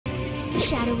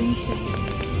Shadow in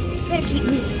sight. Better keep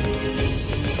moving.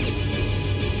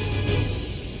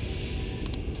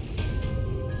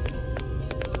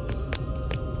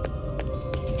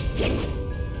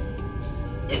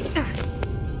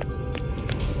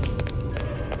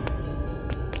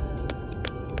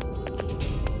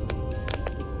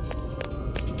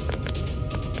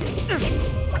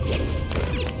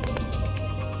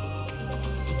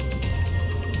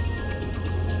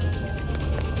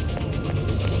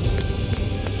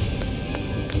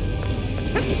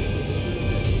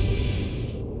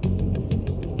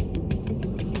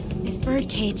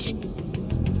 Birdcage.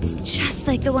 It's just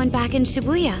like the one back in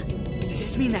Shibuya. Does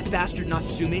this mean that bastard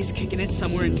Natsume's kicking it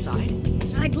somewhere inside?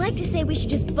 I'd like to say we should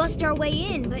just bust our way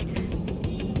in, but...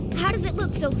 How does it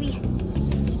look, Sophie?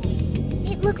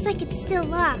 It looks like it's still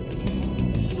locked.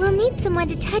 We'll need someone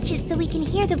to touch it so we can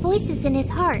hear the voices in his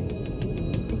heart.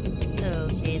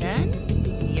 Okay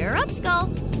then. You're up, Skull.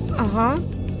 Uh-huh.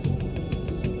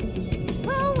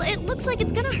 Well, it looks like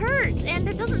it's gonna hurt, and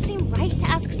it doesn't seem right to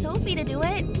ask Sophie to do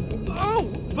it. Oh,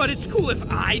 but it's cool if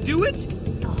I do it?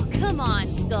 Oh, come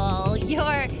on, Skull.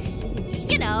 You're,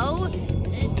 you know,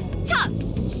 tough.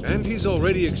 And he's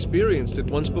already experienced it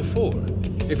once before.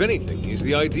 If anything, he's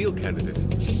the ideal candidate.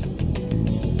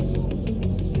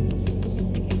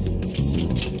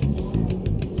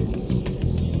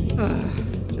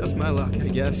 Just my luck, I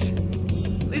guess.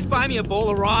 At least buy me a bowl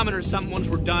of ramen or something once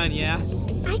we're done, yeah?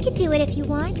 I could do it if you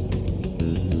want.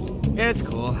 It's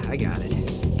cool, I got it.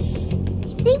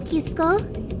 Thank you, Skull.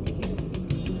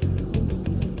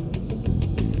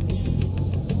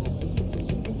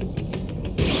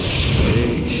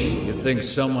 You'd think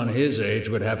someone his age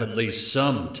would have at least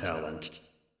some talent.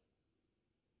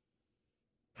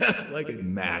 Like it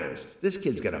matters. This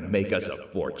kid's gonna make us a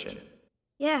fortune.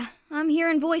 Yeah, I'm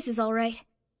hearing voices all right.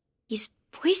 These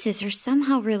voices are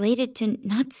somehow related to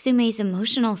Natsume's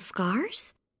emotional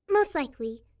scars? Most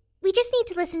likely. We just need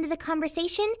to listen to the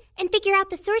conversation and figure out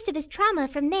the source of his trauma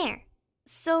from there.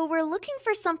 So we're looking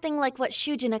for something like what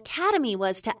Shujin Academy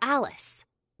was to Alice.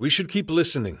 We should keep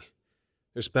listening.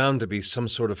 There's bound to be some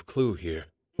sort of clue here.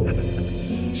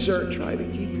 Sir, try to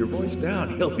keep your voice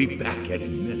down. He'll be back any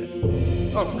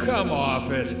minute. Oh, come off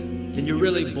it. Can you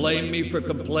really blame me for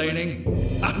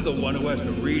complaining? I'm the one who has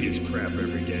to read his crap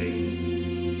every day.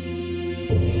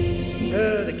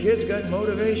 The kid's got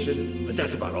motivation, but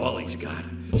that's about all he's got.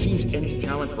 Seems any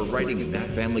talent for writing in that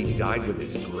family died with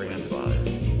his grandfather.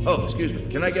 Oh, excuse me.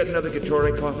 Can I get another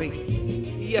Gatorade coffee?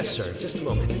 Yes, sir. Just a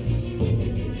moment.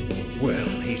 Well,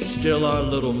 he's still our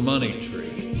little money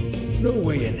tree. No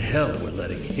way in hell we're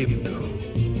letting him go.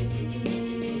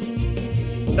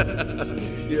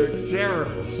 You're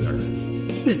terrible, sir.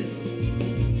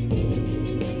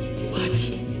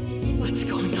 What's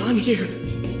going on here?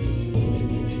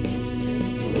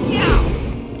 Ow!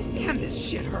 Damn, this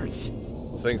shit hurts.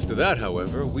 Thanks to that,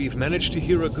 however, we've managed to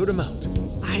hear a good amount.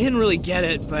 I didn't really get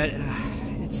it, but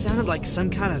it sounded like some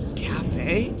kind of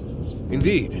cafe.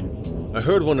 Indeed. I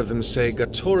heard one of them say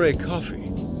Gatore Coffee.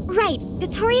 Right,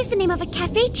 Gatore is the name of a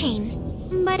cafe chain.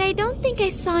 But I don't think I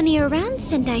saw any around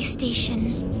Sendai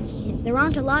Station. If there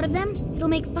aren't a lot of them, it'll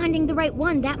make finding the right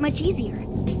one that much easier.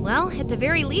 Well, at the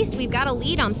very least, we've got a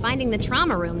lead on finding the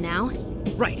trauma room now.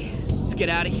 Right. Let's get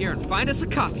out of here and find us a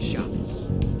coffee shop.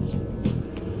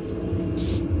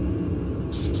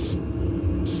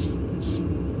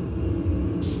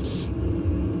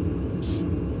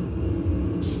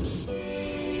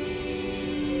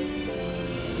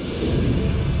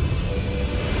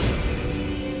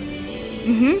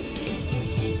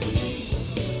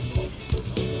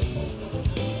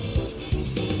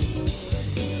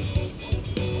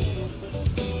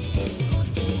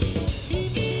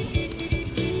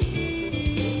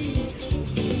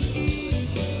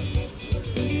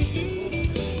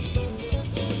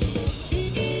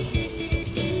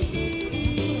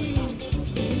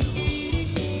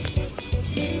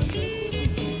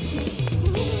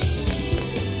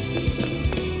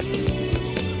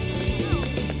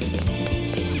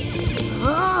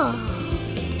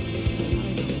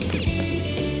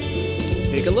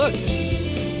 Take a look.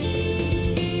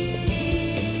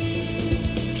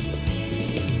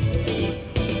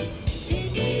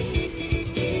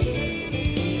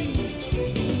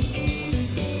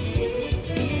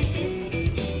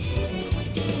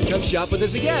 Come shop with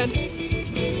us again.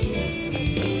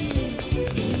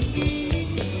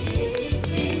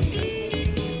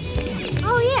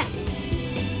 Oh, yeah.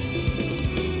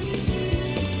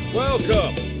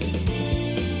 Welcome.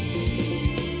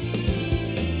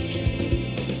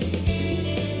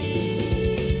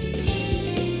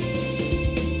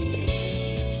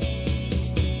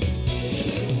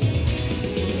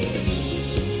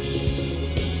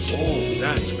 Oh,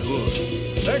 that's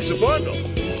good. Thanks a bundle.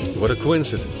 What a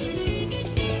coincidence.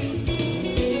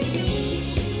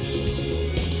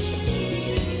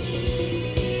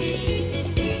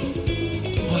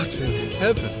 What in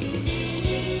heaven?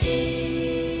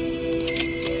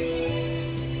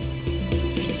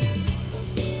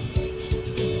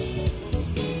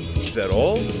 Is that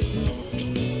all?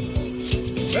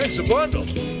 Thanks a bundle.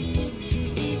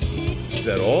 Is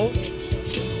that all?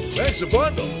 Thanks a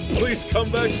bundle. Please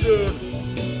come back soon.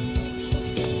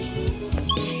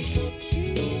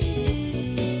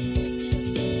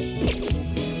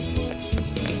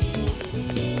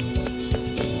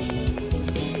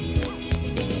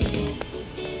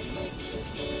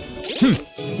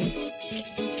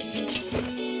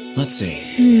 Let's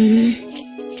see.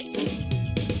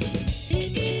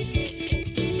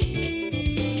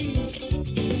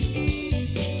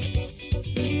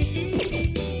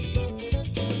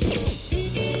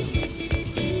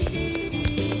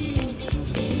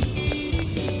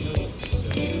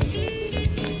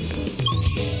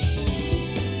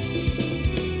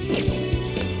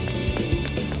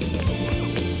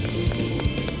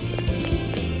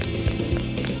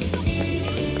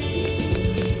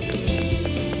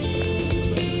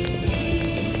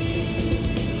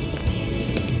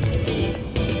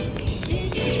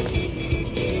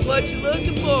 What you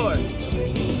looking for?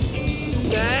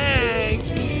 Dang.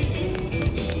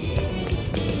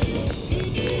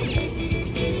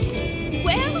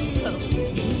 Welcome.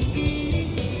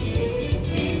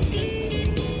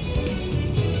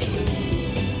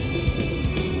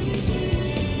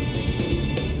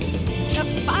 A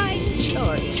fine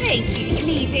choice. Thank you,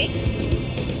 leaving.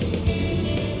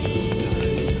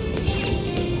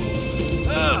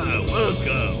 Ah,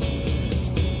 welcome.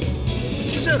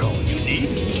 Is that all you need?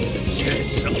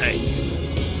 It's okay.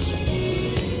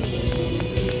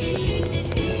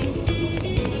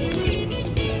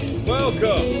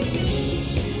 Welcome.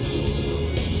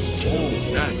 Oh,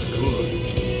 that's good.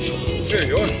 Here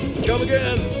you are. Come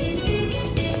again.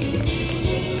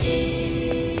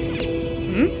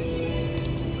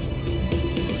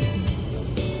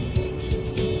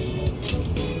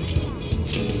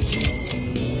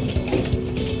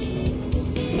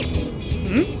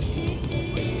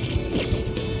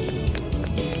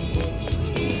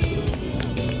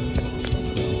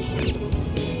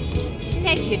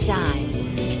 Take your time.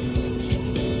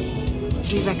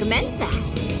 We recommend that.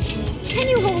 Can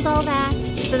you hold all that?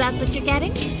 So that's what you're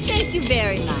getting? Thank you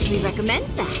very much. We recommend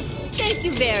that. Thank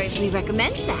you very. We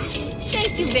recommend that.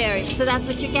 Thank you very. So that's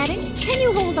what you're getting? Can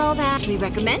you hold all that? We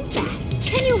recommend that.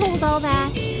 Can you hold all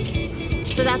that?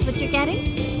 So that's what you're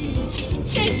getting?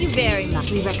 Thank you very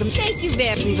much. We recommend. Thank you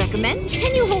very. We recommend.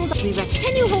 Can you hold? We rec.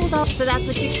 Can you hold all? So that's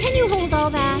what you. Can you hold all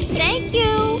that? Thank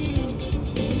you.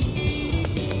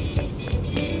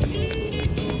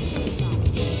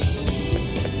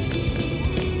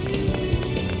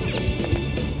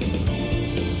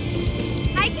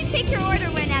 I can take your order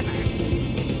whenever.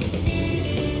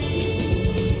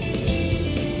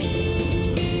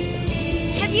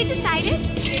 Have you decided?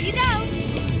 Here you go.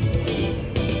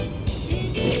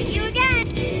 See you again.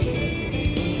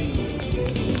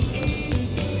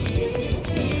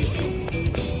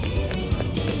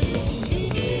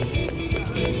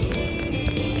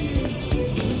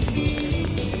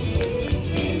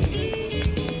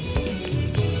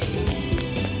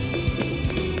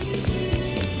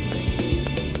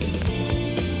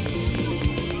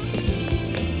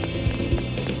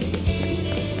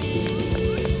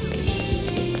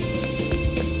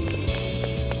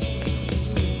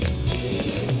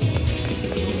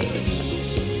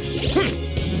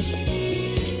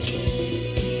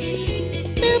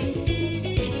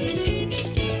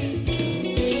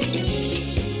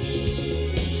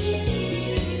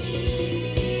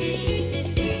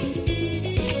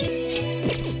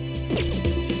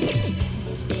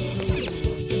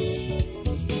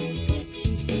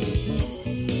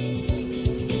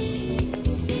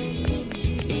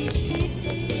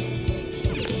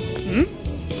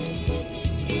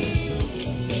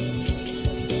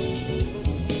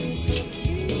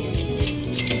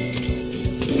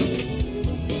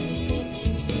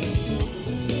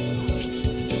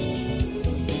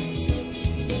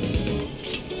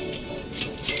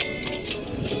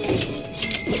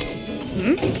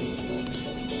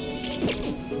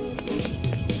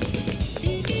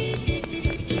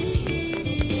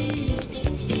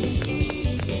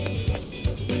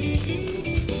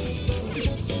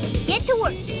 Get to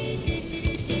work.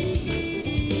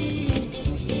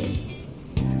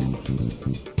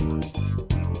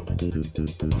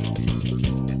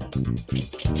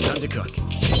 Time to cook.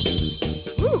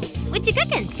 Ooh, what you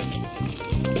cooking?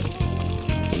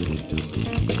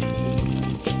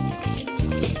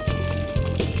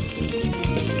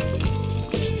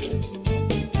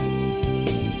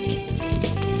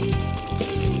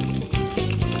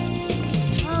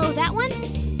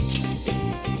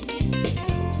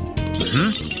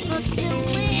 Looks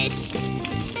delish.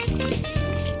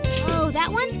 Oh, that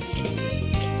one?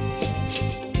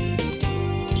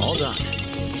 All done.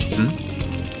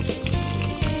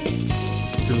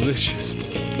 Delicious.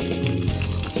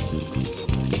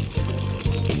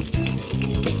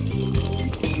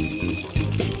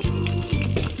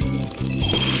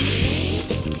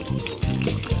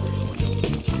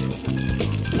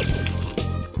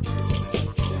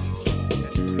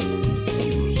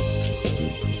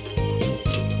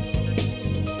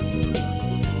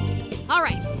 All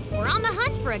right, we're on the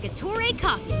hunt for a Gatorade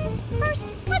coffee. First,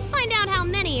 let's find out how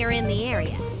many are in the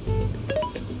area.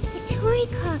 Tori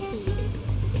coffee.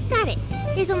 Got it.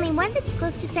 There's only one that's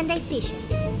close to Sendai Station.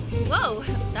 Whoa,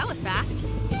 that was fast.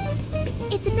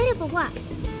 It's a bit of a walk,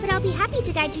 but I'll be happy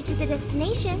to guide you to the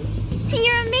destination.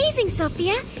 You're amazing,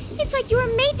 Sophia. It's like you were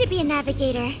made to be a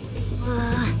navigator.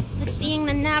 But being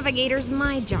the navigator's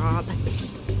my job.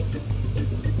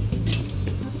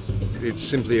 It's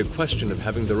simply a question of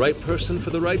having the right person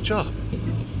for the right job.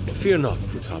 Fear not,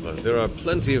 Futaba. There are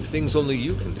plenty of things only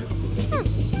you can do.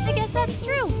 I guess that's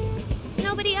true.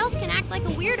 Nobody else can act like a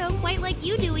weirdo quite like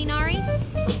you do, Inari.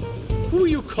 Who are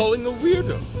you calling a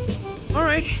weirdo? All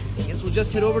right, guess we'll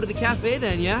just head over to the cafe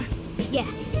then, yeah? Yeah,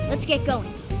 let's get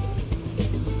going.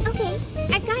 Okay,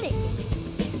 I've got it.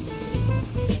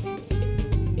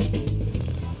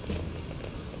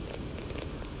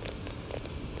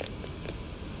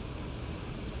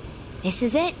 This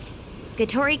is it.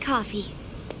 Gatori coffee.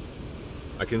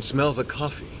 I can smell the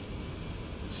coffee.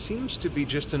 It seems to be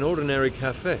just an ordinary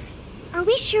cafe. Are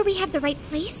we sure we have the right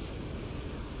place?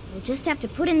 We'll just have to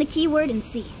put in the keyword and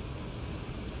see.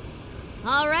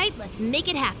 All right, let's make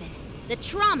it happen. The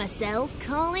trauma cell's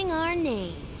calling our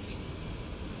names.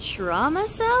 Trauma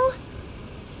cell?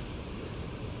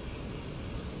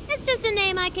 It's just a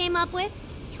name I came up with.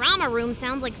 Trauma room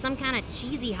sounds like some kind of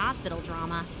cheesy hospital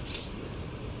drama.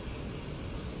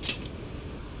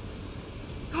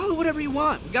 Call it whatever you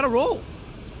want. We gotta roll.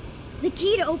 The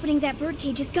key to opening that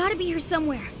birdcage has got to be here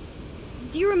somewhere.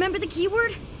 Do you remember the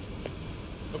keyword?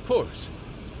 Of course.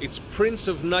 It's Prince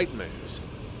of Nightmares.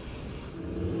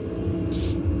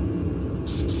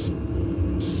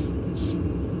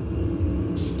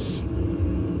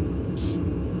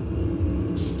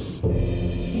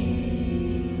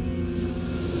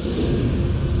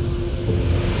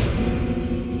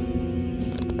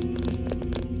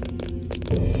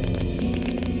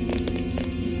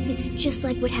 It's just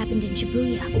like what happened in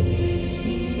Shibuya.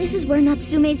 This is where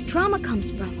Natsume's trauma comes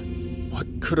from. What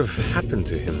could have happened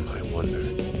to him, I wonder?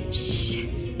 Shh.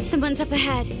 Someone's up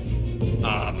ahead.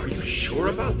 Are you sure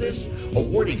about this?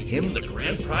 Awarding him the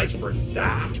grand prize for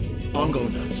that? Ongo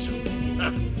Natsu.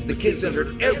 The kid's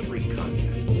entered every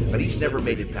contest, but he's never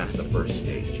made it past the first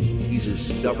stage. He's as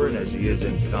stubborn as he is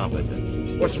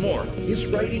incompetent. What's more, his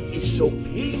writing is so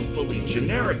painfully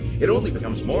generic, it only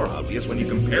becomes more obvious when you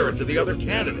compare it to the other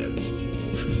candidates.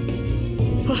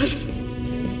 What?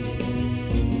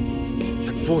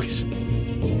 That voice.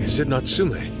 Is it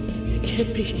Natsume? It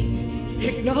can't be. He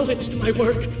acknowledged my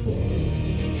work.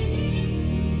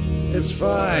 It's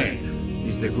fine.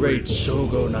 He's the great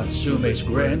Sogo Natsume's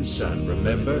grandson,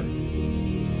 remember?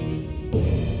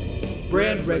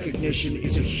 Brand recognition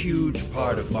is a huge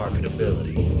part of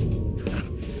marketability.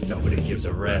 Nobody gives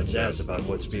a rat's ass about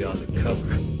what's beyond the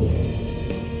cover.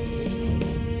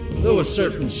 Though a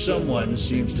certain someone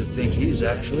seems to think he's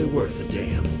actually worth a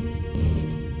damn.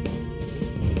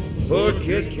 Poor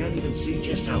kid can't even see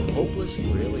just how hopeless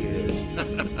he really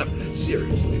is.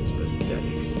 Seriously, it's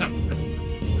pathetic.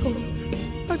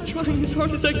 I'm trying as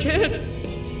hard as I can.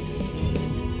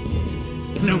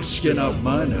 No skin off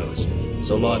my nose,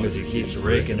 so long as he keeps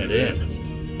raking it in.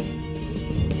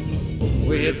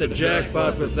 We hit the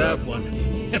jackpot with that one,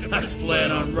 and I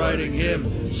plan on riding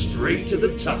him straight to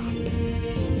the top.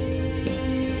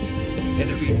 And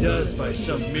if he does by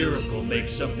some miracle make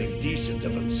something decent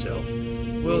of himself,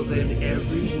 well then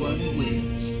everyone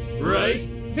wins, right?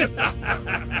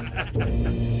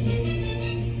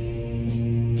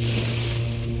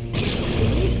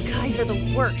 These guys are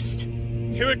the worst.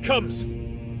 Here it comes!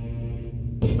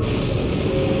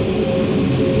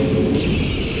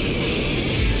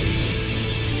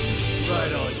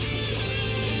 Right on you want.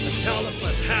 A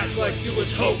talentless hack like you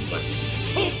was hopeless.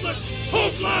 Hopeless!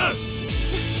 Hopeless!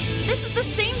 This is the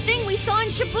same thing we saw in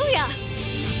Shibuya.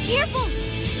 Careful!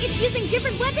 It's using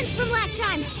different weapons from last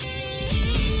time.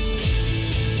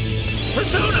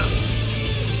 Persona!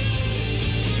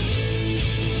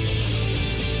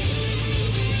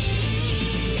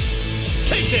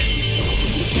 Take this!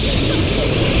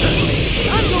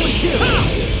 I'm going to.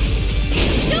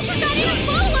 Super got in a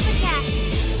follow-up attack.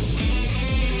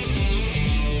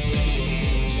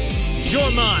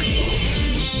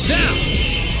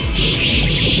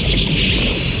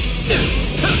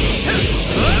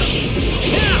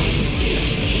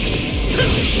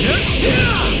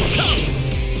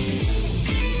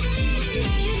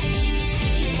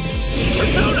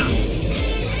 Persona!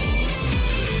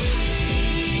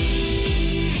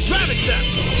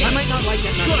 I might not like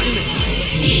that Natsume.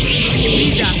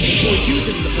 These assholes will use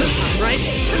him the whole time, right?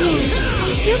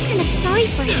 I feel kind of sorry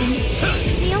for him.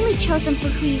 They only chose him for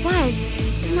who he was,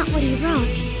 not what he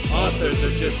wrote. Authors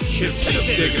are just chips in a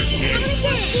bigger game.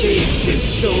 They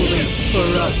exist solely for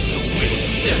us to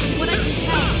win. What I can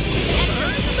tell, this editor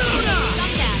is a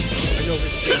scumbag. I know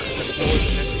this chap has more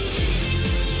than ever.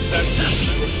 That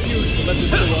I refuse to let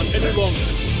this go on any longer.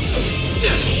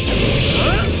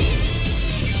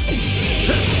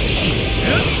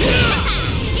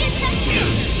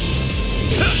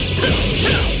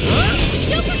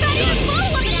 Super got in a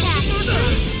follow-up attack!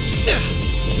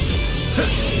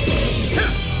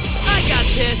 I got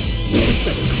this!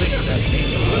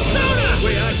 The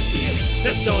way I see it,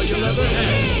 that's all you'll ever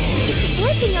have. It's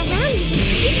flipping around using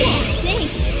speakers.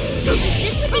 Thanks. Is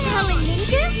this what they call a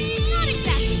ninja? Not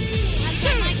exactly. I've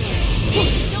got my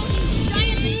kids. Don't use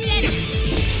giant machetes.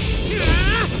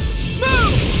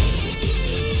 Move!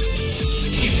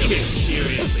 You can't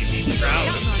seriously be proud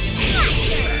of me.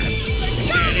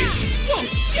 Whoa,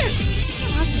 shit! That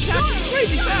last attack is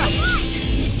crazy fast!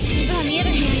 But on the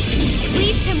other hand, it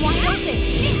leaves him wide open.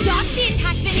 Dodge the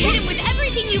attack, then hit him with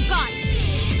everything you've got.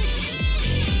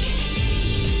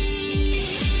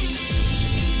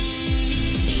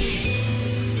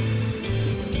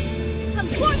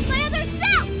 Comport my other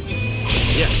self!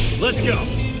 Yeah, let's go.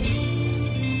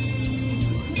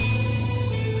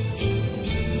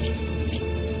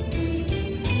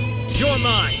 You're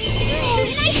mine. Oh,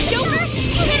 nice, Joker!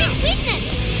 You hit his weakness!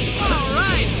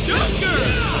 Alright, Joker!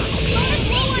 Bonus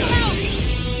roll on health!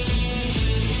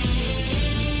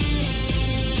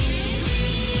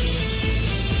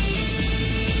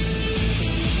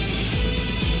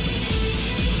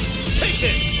 Take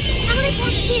this. I'm gonna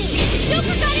attack too.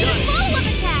 Joker got in a follow-up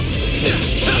attack!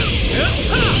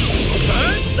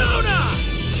 Persona!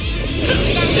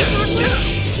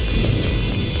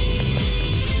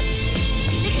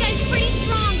 This guy's pretty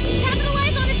strong.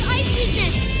 Capitalize on its ice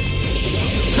weakness.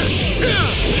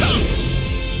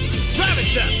 Rabbit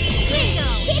Step! Bingo!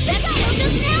 That's all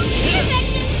just now?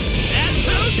 Perfection! That's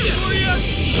potion for you!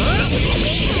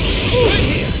 Right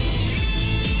here!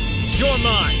 You're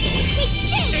mine!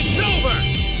 It's over!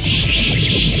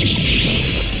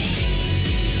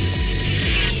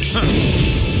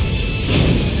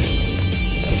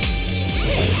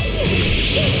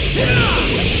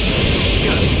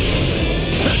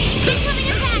 Incoming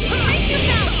attack! Brace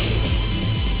yourself!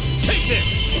 Take this!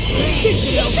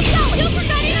 Joker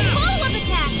got in a follow-up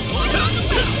attack! It's on the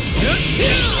way! Take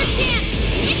your chance!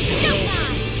 It's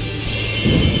showtime!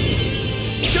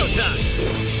 Showtime!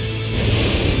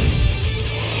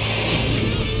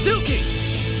 Silky!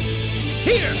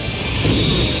 Here!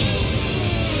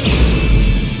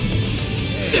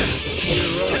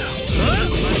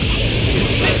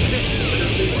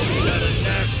 You got a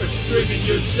knack for stringing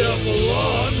yourself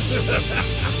along.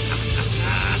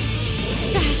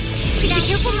 Fast! Be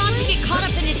careful not to get caught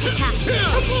up in its attacks.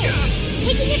 Okay,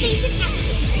 taking evasive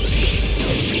action.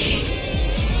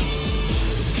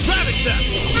 Rabbit Step!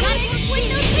 Gotta exploit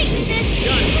those weaknesses!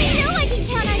 I know I can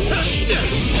count on you.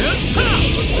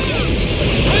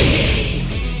 Right here!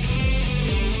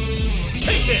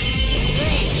 Take this!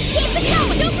 Keep it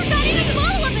going! Joker got in a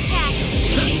follow-up attack!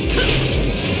 That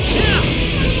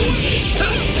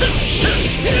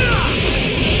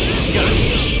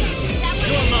was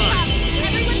tough!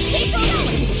 Everyone keep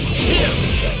going!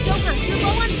 Joker, you're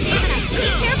low on stamina. Be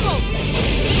careful!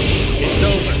 It's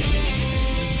over.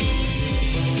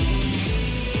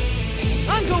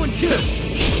 I'm going too!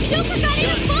 Joker got in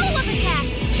a follow-up attack!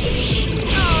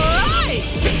 Alright!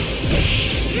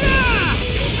 Yeah!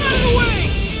 Out of the way!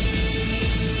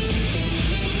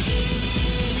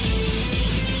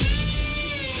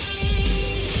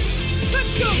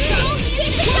 Let's go, Hold the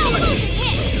keep it going!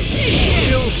 Hit!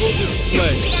 Skillful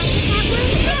display.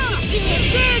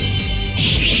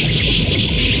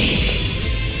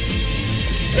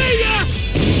 See ya!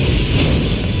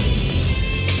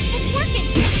 It's working!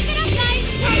 Keep it up, guys!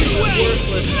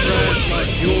 Worthless trash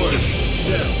like yours to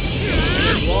sell.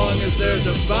 As long as there's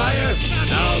a buyer,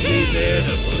 I'll be there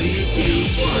to bleed you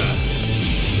dry.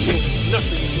 There's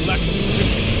nothing you lack the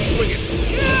conviction to swing it.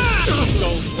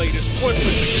 Dull blade is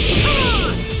worthless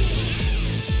against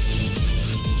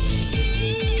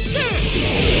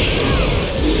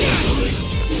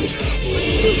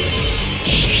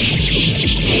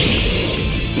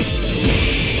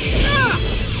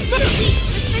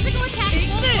This physical attack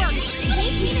won't work. We'll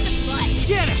pain in the butt.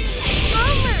 Get it!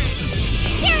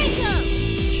 Here I go.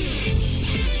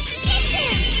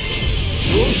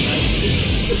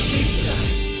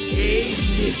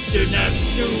 Mr.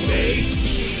 Natsume.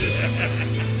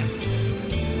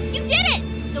 You did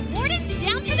it! The warden's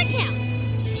down for the count.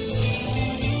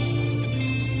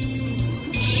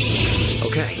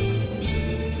 Okay.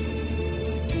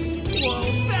 Whoa,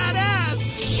 badass!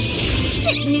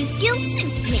 This new skill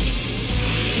suits me.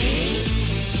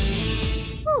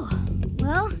 Whew.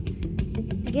 Well,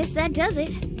 I guess that does it.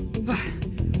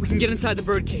 We can get inside the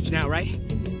birdcage now, right?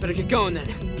 Better get going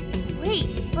then. Wait,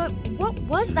 but what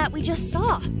was that we just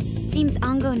saw? Seems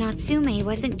Ango Natsume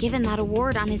wasn't given that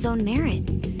award on his own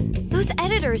merit. Those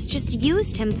editors just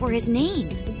used him for his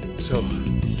name. So,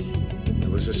 there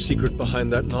was a secret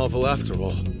behind that novel after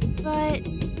all. But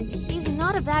he's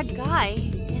not a bad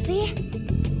guy, is he?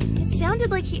 It sounded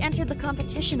like he entered the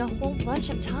competition a whole bunch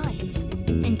of times.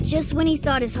 And just when he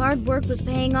thought his hard work was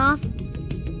paying off,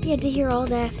 he had to hear all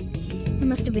that. It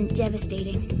must have been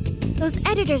devastating. Those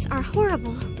editors are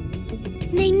horrible.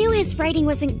 They knew his writing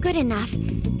wasn't good enough,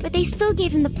 but they still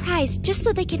gave him the prize just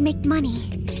so they could make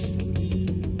money.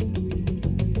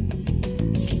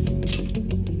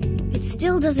 It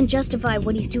still doesn't justify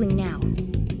what he's doing now.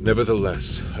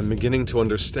 Nevertheless, I'm beginning to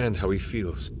understand how he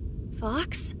feels.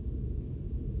 Fox?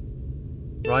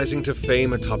 Rising to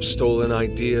fame atop stolen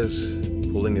ideas,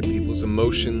 pulling at people's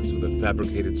emotions with a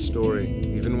fabricated story.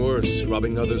 Even worse,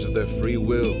 robbing others of their free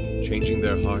will, changing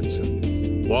their hearts,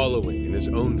 and wallowing in his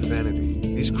own vanity.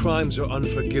 These crimes are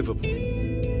unforgivable.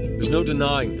 There's no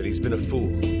denying that he's been a fool,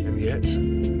 and yet,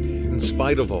 in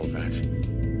spite of all that,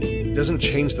 it doesn't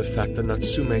change the fact that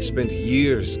Natsume spent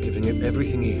years giving it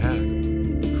everything he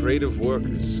had. Creative work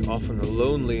is often a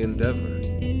lonely endeavor.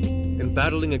 And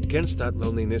battling against that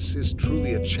loneliness is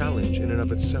truly a challenge in and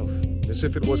of itself. As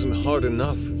if it wasn't hard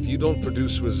enough, if you don't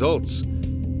produce results,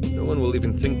 no one will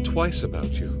even think twice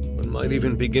about you. One might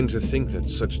even begin to think that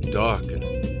such dark and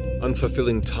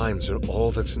unfulfilling times are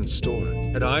all that's in store.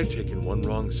 Had I taken one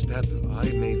wrong step, I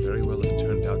may very well have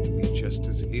turned out to be just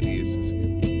as hideous as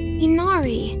him.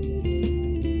 Inari.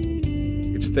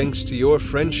 It's thanks to your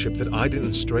friendship that I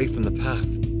didn't stray from the path.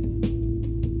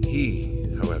 He,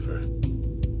 however,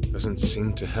 doesn't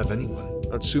seem to have anyone.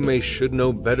 Natsume should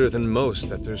know better than most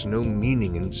that there's no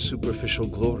meaning in superficial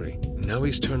glory. And now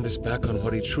he's turned his back on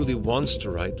what he truly wants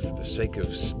to write for the sake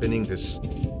of spinning this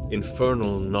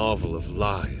infernal novel of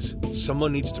lies.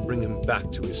 Someone needs to bring him back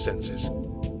to his senses.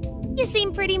 You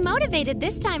seem pretty motivated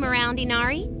this time around,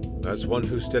 Inari. As one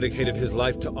who's dedicated his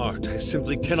life to art, I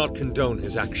simply cannot condone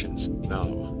his actions. Now,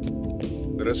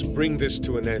 let us bring this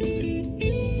to an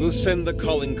end. We'll send the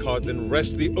calling card, then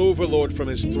wrest the Overlord from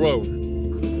his throne.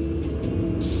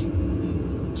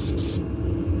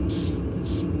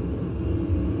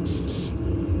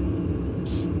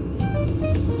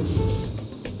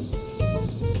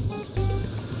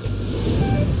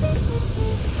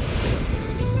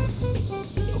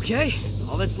 Okay,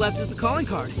 all that's left is the calling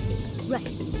card. Right.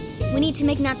 We need to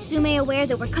make Natsume aware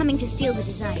that we're coming to steal the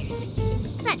desires.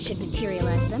 That should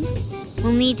materialize them.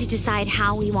 We'll need to decide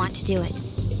how we want to do it.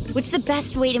 What's the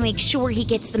best way to make sure he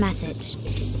gets the message?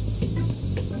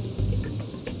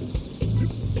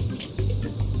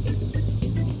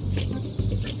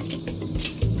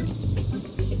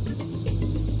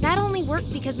 That only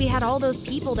worked because we had all those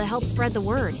people to help spread the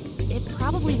word. It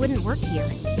probably wouldn't work here.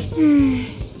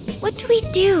 What do we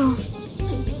do?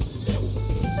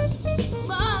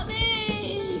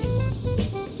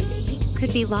 He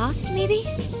could be lost, maybe?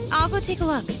 I'll go take a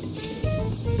look.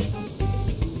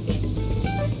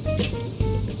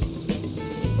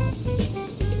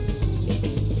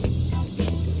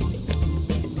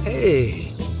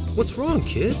 Hey, what's wrong,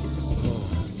 kid? Oh,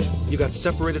 you got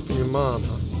separated from your mom,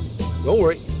 huh? Don't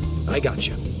worry, I got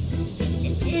you.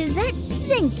 Is that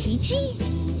Zenkichi?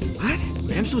 What?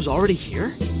 Gramps was already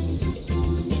here?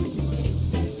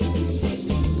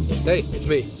 Hey, it's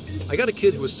me. I got a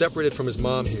kid who was separated from his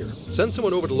mom here. Send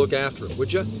someone over to look after him,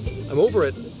 would you? I'm over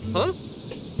it. Huh?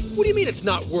 What do you mean it's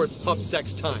not worth pub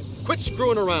sex time? Quit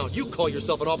screwing around. You call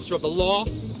yourself an officer of the law?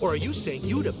 Or are you saying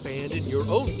you'd abandon your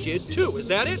own kid, too? Is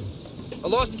that it? A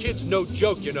lost kid's no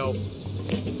joke, you know.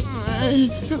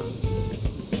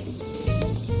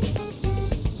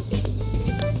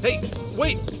 Hey,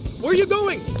 wait! Where are you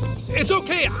going? It's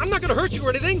okay, I'm not gonna hurt you or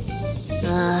anything.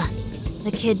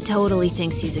 The kid totally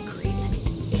thinks he's a creep.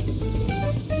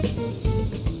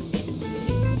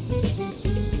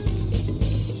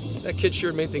 That kid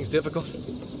sure made things difficult.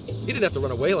 He didn't have to run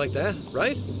away like that,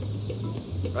 right?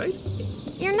 Right?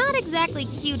 You're not exactly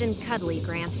cute and cuddly,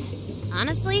 Gramps.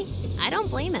 Honestly, I don't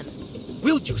blame him.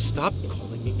 Will you stop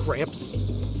calling me Gramps?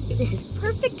 This is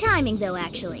perfect timing, though,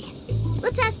 actually.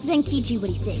 Let's ask Zenkichi what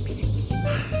he thinks.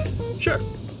 Sure.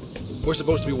 We're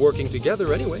supposed to be working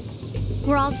together anyway.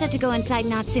 We're all set to go inside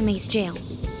Natsume's jail.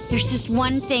 There's just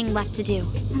one thing left to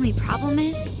do. Only problem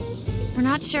is, we're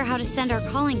not sure how to send our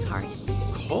calling card.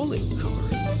 Calling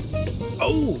card?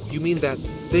 Oh, you mean that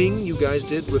thing you guys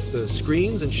did with the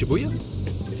screens in Shibuya?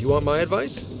 If you want my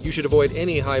advice, you should avoid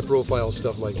any high-profile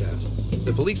stuff like that.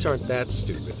 The police aren't that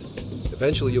stupid.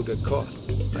 Eventually you'll get caught.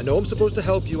 I know I'm supposed to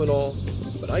help you and all,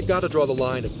 but I gotta draw the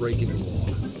line at breaking the law.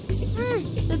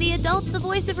 So the adult's the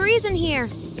voice of reason here.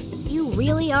 You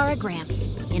really are a Gramps.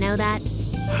 You know that?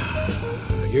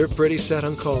 You're pretty set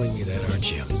on calling me that, aren't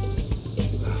you?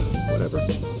 Whatever.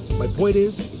 My point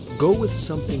is, go with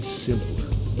something simpler.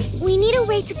 We need a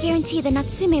way to guarantee that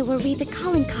Natsume will read the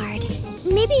calling card.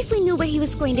 Maybe if we knew where he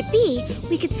was going to be,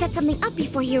 we could set something up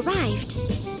before he arrived.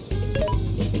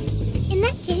 In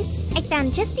that case, I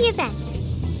found just the event.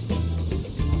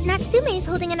 Natsume is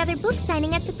holding another book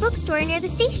signing at the bookstore near the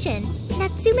station.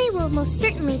 Natsume will most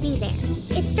certainly be there.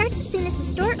 It starts as soon as the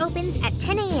store opens at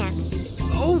 10 a.m.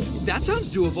 Oh, that sounds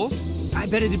doable. I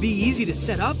bet it'd be easy to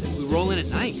set up if we roll in at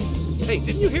night. Hey,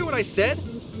 didn't you hear what I said?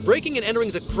 Breaking and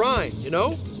entering's a crime, you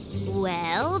know?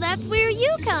 Well, that's where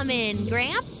you come in,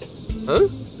 Gramps. Huh?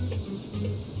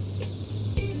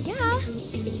 Yeah,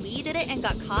 if we did it and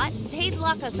got caught, they'd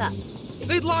lock us up.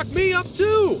 They'd lock me up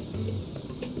too!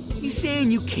 You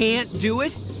saying you can't do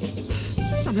it?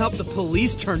 Some help the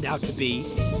police turned out to be.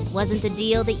 Wasn't the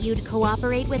deal that you'd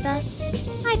cooperate with us?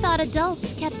 I thought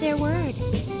adults kept their word.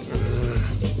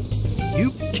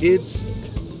 You kids.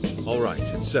 All right,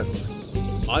 it's settled.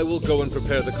 I will go and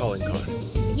prepare the calling card.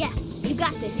 Yeah, you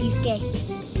got this,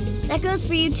 Yusuke. That goes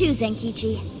for you too,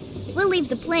 Zenkichi. We'll leave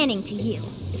the planning to you.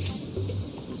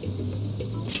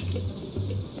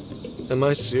 Am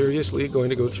I seriously going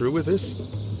to go through with this?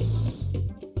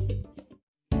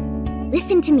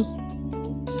 Listen to me.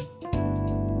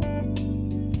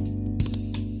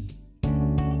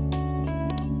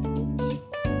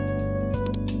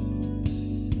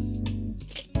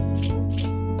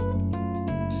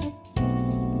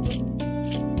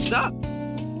 What's up?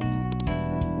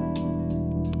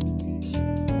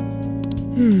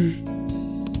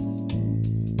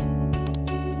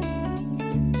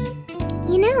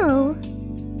 You know...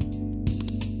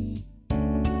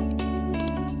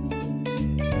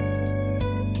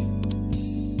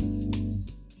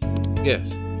 Yes.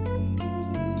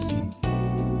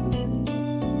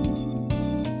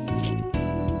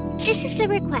 This is the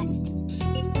request.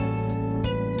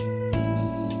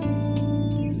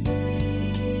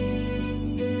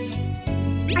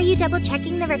 Are you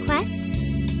double-checking the request?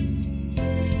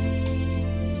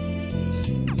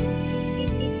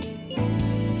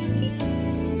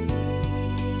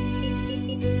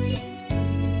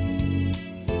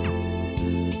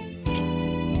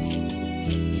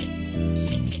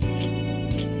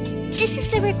 This is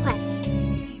the request.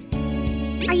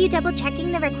 Are you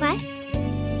double-checking the request?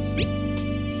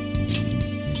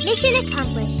 Mission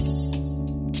accomplished.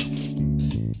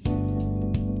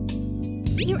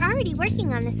 You're already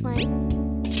working on this one.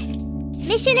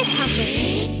 Mission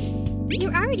accomplished.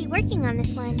 You're already working on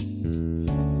this one.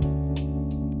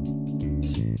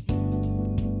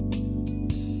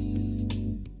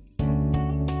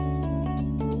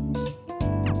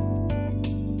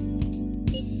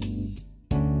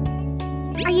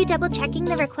 Are you double-checking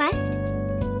the request?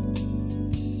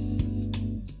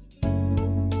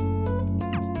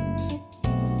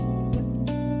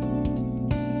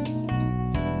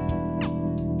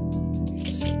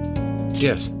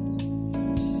 Yes.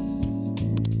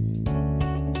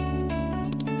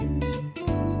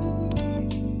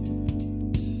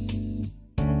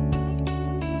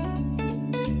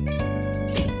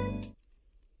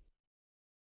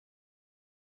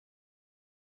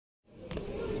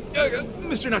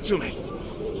 Mr. Natsume.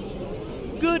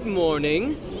 Good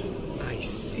morning. I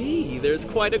see. There's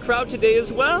quite a crowd today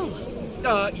as well.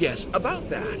 Yes, about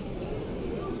that.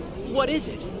 What is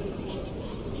it?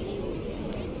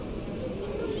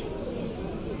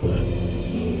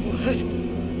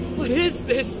 What is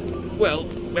this? Well,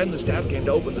 when the staff came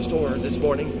to open the store this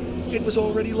morning, it was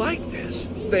already like this.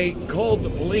 They called the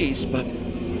police, but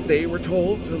they were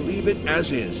told to leave it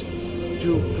as is,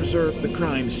 to preserve the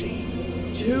crime scene.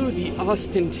 To the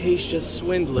ostentatious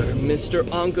swindler, Mr.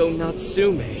 Ango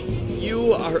Natsume.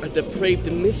 You are a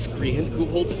depraved miscreant who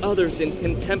holds others in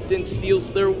contempt and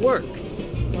steals their work,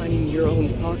 lining your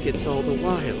own pockets all the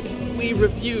while. We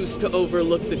refuse to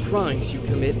overlook the crimes you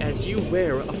commit as you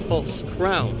wear a false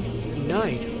crown.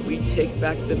 Tonight, we take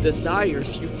back the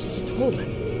desires you've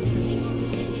stolen.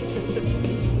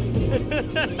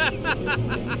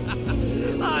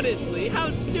 Honestly, how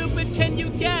stupid can you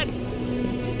get?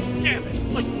 Damn it,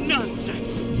 what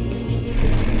nonsense!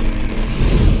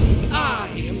 Ah!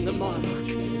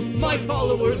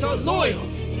 followers are loyal.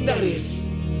 That is,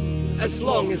 as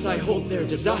long as I hold their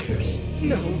desires.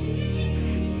 No.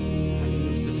 Having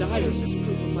those desires is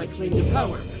proof of my claim to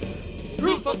power.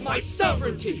 Proof of my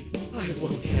sovereignty. I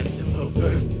won't hand them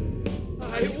over.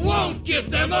 I won't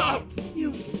give them up!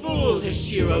 You foolish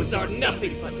heroes are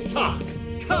nothing but talk.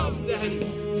 Come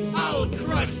then, I'll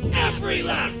crush every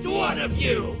last one of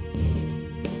you!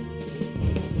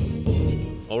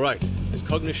 All right, his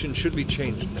cognition should be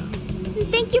changed now.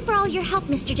 Thank you for all your help,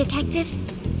 Mr. Detective.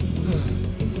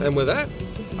 And with that,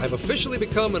 I've officially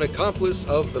become an accomplice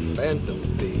of the Phantom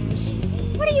Thieves.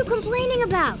 What are you complaining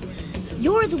about?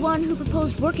 You're the one who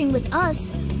proposed working with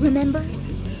us, remember?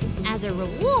 As a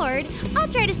reward, I'll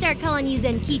try to start calling you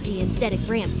Zenkichi instead of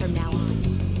Gramps from now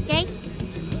on. Okay?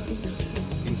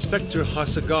 Inspector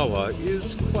Hasagawa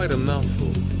is quite a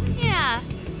mouthful. Yeah,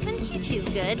 Zenkichi's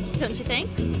good, don't you think?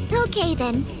 Okay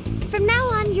then. From now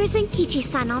on, you're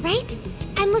Zenkichi-san, alright?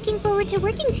 I'm looking forward to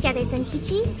working together,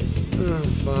 Zenkichi.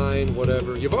 Fine,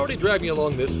 whatever. You've already dragged me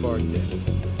along this far, Nick.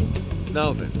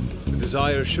 Now then, the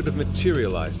desire should have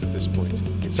materialized at this point.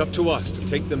 It's up to us to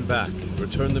take them back and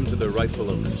return them to their rightful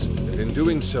owners. And in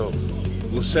doing so,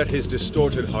 we'll set his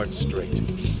distorted heart straight.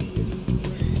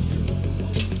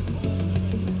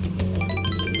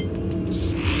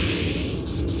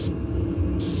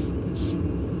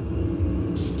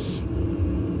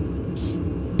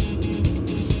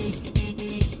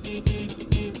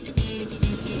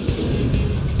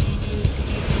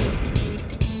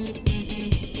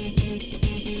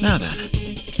 Now then.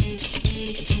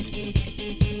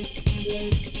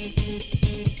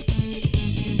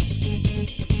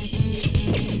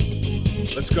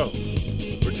 Let's go.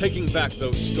 We're taking back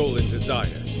those stolen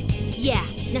desires. Yeah,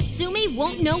 Natsume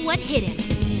won't know what hit him.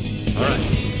 All right.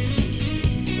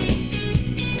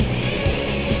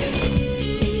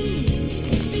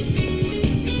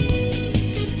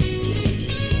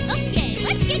 Okay,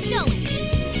 let's get going.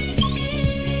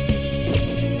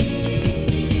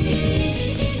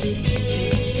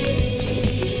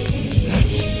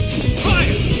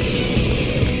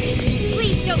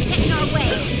 Please don't get in our way.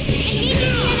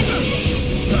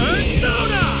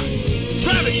 Persona!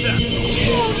 Rabbit Step!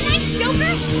 Oh, nice,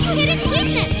 Joker! You hit its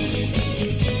weakness!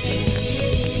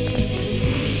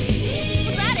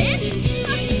 Was that it?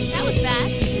 Huh, that was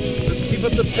fast. Let's keep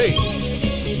up the pace.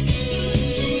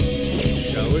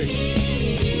 Shall we?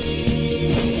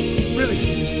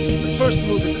 Brilliant. The first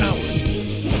move is ours.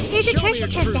 There's a Show me treasure your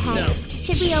chest true ahead. self.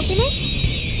 Should we open it?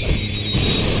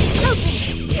 Okay,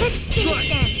 let's finish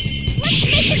them. Let's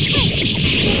make this quick.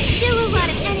 There's still a lot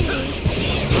of enemies.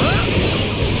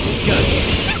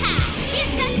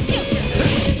 It's that Joker.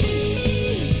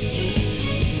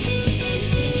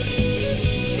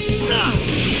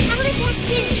 I'll attack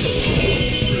too.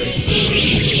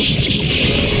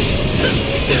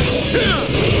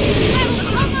 That was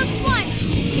almost won.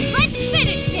 Let's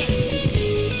finish this.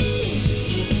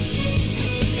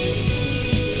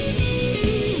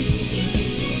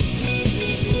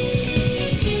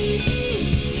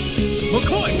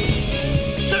 McCoy!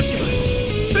 Succubus!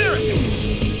 Barrett!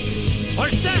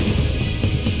 Arsene!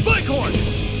 Bighorn!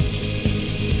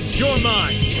 You're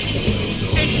mine!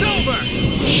 It's over!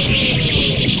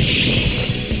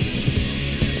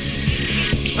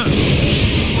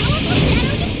 Powerful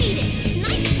Shadow defeated.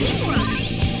 Nice teamwork.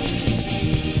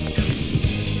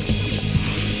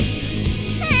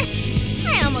 I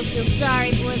almost feel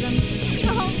sorry for them.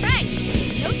 All right,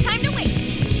 no time to waste.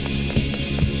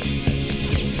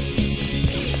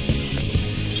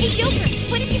 Hey, Joker,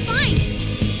 what did you find?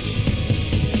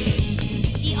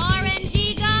 The RNG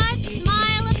gods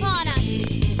smile upon us.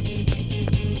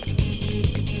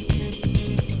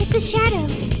 It's a shadow.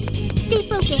 Stay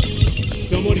focused.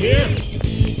 Someone here?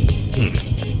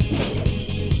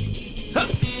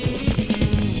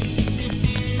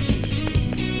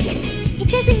 It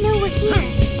doesn't know we're here.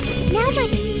 Now what?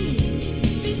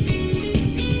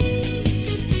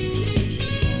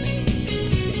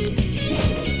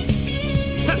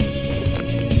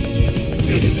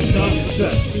 Stop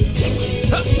that.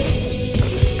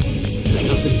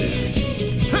 Nothing there.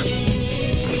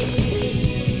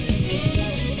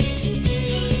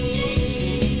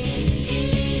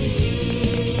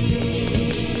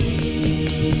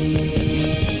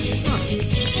 I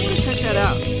want to check that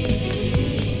out.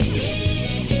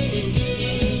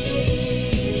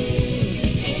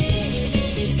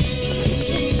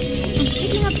 I'm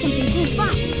picking up something close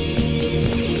by.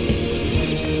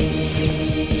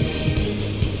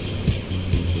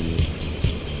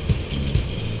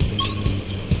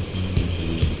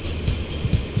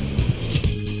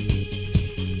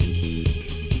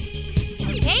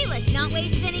 Okay, let's not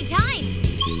waste any time.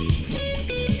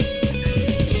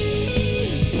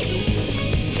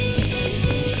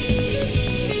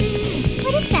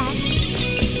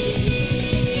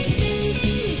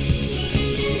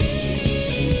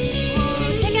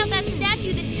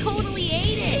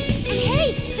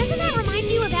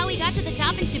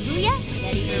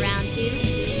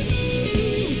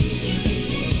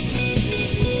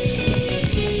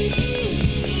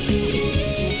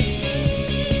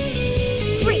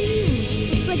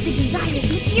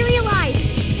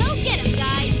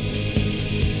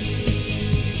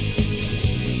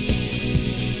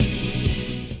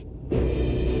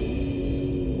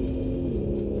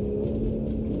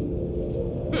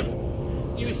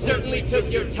 certainly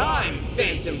took your time,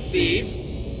 Phantom Thieves.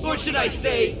 Or should I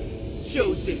say,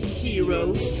 chosen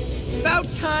heroes.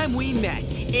 About time we met,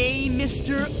 eh,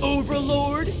 Mr.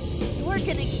 Overlord? You're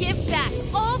gonna give back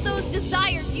all those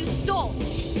desires you stole.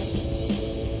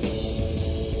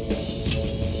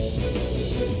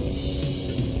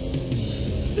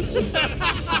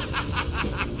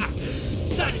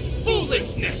 Such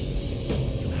foolishness!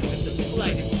 You haven't the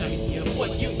slightest idea of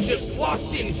what you've just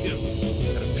walked into.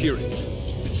 That appearance,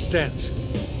 it stands.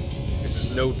 This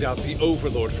is no doubt the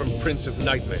Overlord from Prince of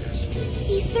Nightmares.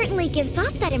 He certainly gives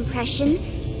off that impression,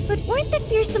 but weren't the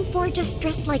fearsome four just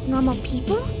dressed like normal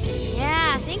people?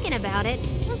 Yeah, thinking about it,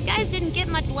 those guys didn't get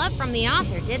much love from the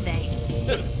author, did they?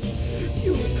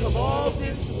 You've come all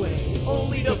this way,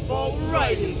 only to fall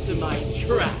right into my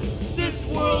trap. This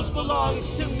world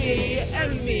belongs to me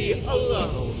and me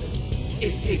alone.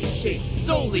 It takes shape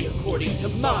solely according to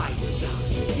my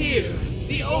design. Here,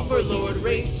 the Overlord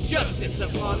rains justice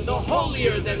upon the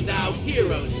holier-than-thou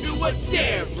heroes who would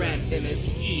dare brand him as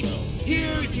evil.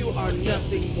 Here you are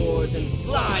nothing more than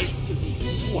flies to be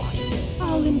swatted.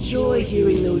 I'll enjoy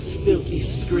hearing those filthy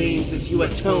screams as you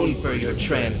atone for your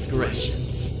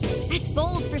transgressions. That's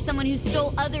bold for someone who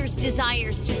stole others'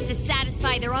 desires just to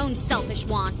satisfy their own selfish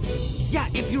wants. Yeah,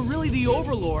 if you're really the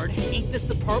Overlord, ain't this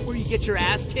the part where you get your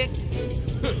ass kicked?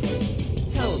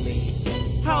 Tell me,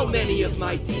 how many of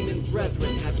my demon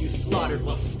brethren have you slaughtered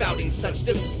while spouting such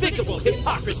despicable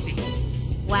hypocrisies?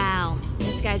 Wow,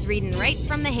 this guy's reading right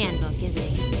from the handbook, isn't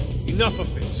he? Enough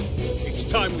of this. It's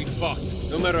time we fought.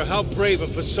 No matter how brave a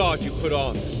facade you put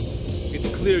on. It's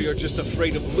clear you're just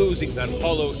afraid of losing that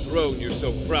hollow throne you're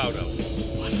so proud of.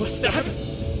 What was that?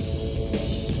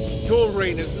 Your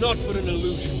reign is not but an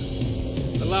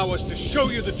illusion. Allow us to show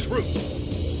you the truth.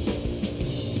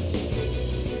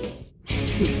 I'm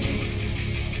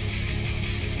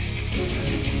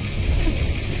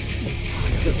sick and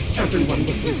tired of everyone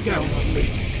looking down on me.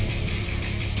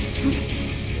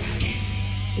 Yes,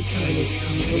 the time has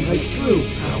come for my true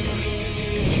power.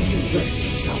 You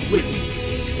wretches shall witness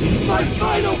my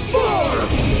final form!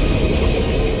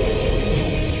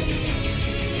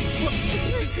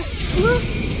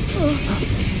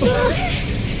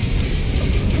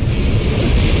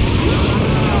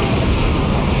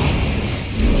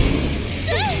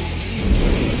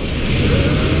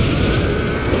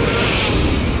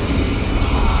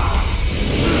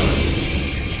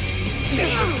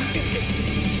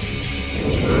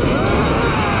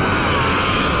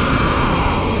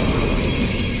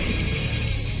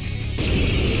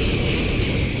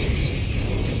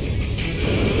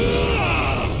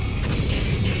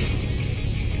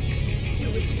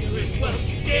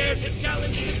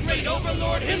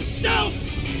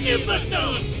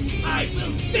 Imbeciles! I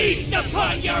will feast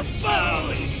upon your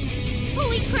bones!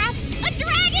 Holy crap! A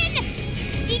dragon!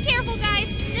 Be careful, guys.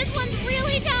 This one's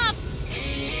really tough.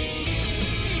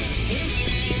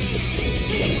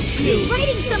 He's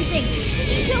writing something! Has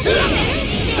he killed enough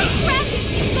energy? Crap!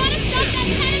 You've got to stop that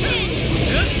peasant!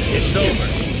 It's over.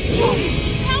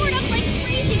 He's powered up like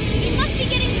crazy. He must be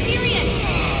getting serious.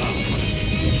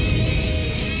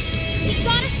 We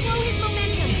gotta slow his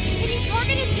momentum. Can you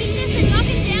target his weakness and knock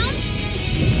him down?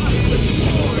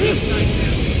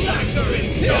 Blacker and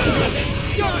darker than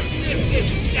darkness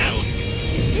itself!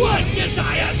 Watch as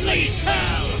I unleash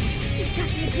hell! He's got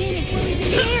the advantage while he's in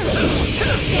the air! Is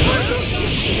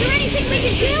there anything we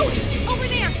can do? Over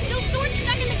there! Those swords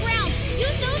stuck in the ground!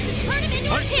 Use those to turn him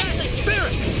into a pinfish!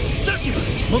 Spirit!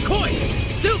 Succubus! McCoy!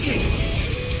 Silky!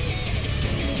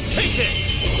 Take it!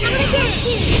 I'm gonna get it!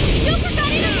 Joker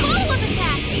got in a follow-up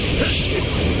attack!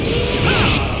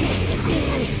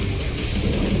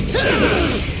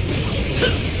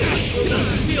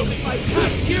 Shielding my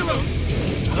past heroes!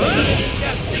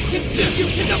 Yes, they continue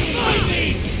to defy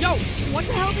me! Yo, what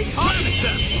the hell's he talking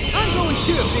about? I'm going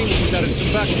too! Seems he's added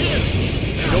some back to him.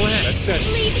 Go ahead, that's it.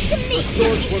 Leave it to me!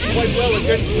 Swords work quite well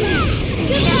against me.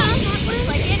 Yeah, That looks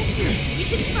like it. You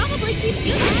should probably keep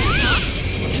using it, huh?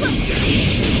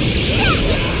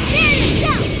 There you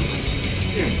go!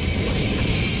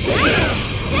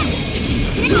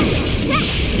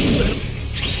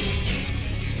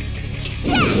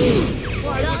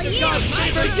 Why would the gods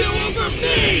favor you over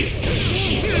me?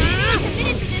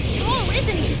 Committed to this role,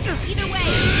 isn't he? Either way,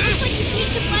 looks like he's weak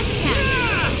to flesh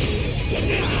attacks. Take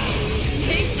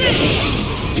this!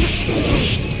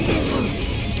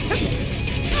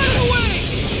 Out of the way!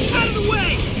 Out of the way!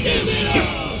 Give it up!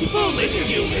 Foolish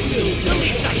humans! The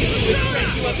least I can do is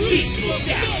grant you a peaceful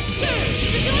death!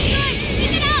 You're doing good!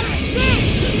 Keep it up!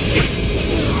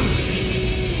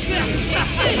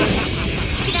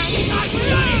 I'm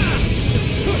done!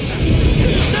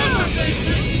 Summer,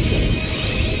 baby!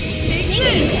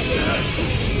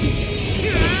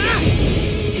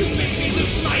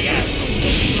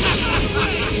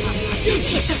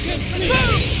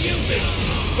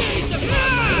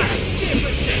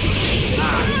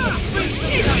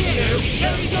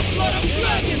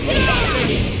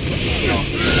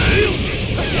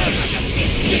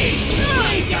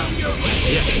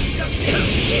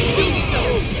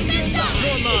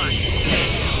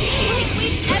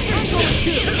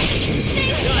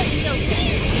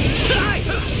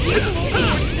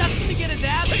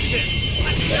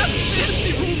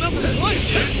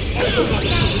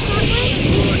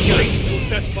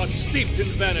 steeped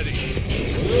in vanity.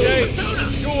 Today,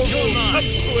 your rule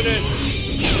comes to an end.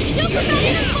 Joker got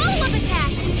in a follow-up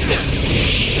attack!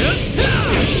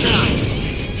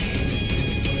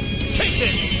 Take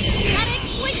this! Gotta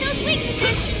exploit those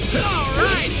weaknesses!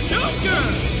 Alright, Joker!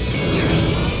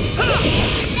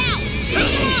 Now,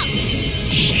 pick him up!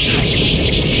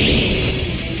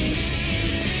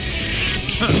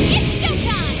 It's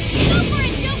showtime! Go for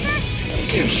it, Joker!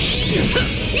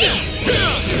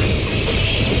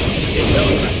 It's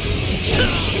over.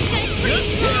 This guy's pretty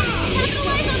strong!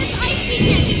 Capitalize on his ice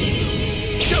weakness!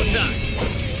 Showtime!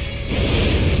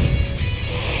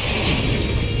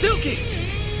 Silky!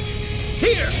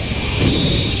 Here!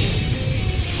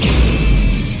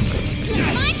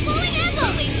 Mind-blowing as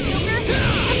always, Joker!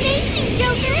 Amazing,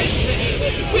 Joker!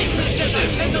 Witnesses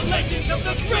and the legends of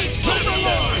the great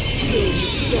Overlord!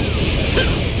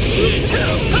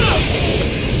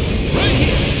 Right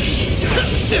here!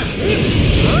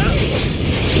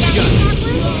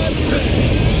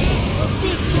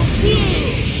 Abyssal Blue!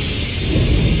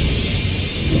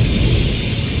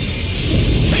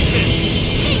 Take it!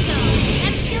 Bingo!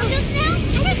 That skill just now?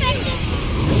 Perfection!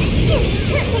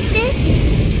 Like this.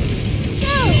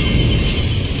 Go!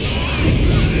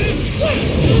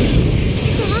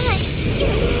 Alright!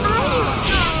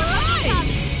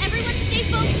 Everyone stay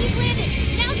focused, he's landed.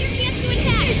 Now's your chance to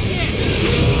attack.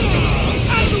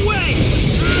 Out of the way!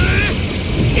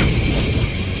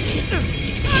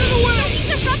 Out of the way! He's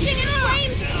erupting in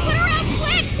flames! Put her out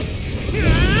quick!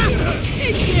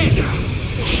 Take this!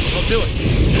 I'll do it.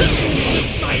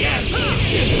 It's my end.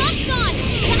 Lock's gone!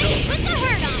 Gotta get put the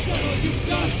hurt on!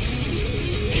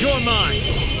 You're mine.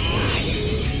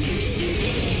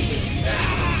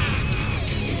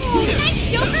 Oh, nice,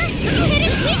 Joker! You hit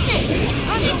his weakness!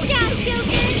 Good job,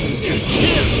 Joker!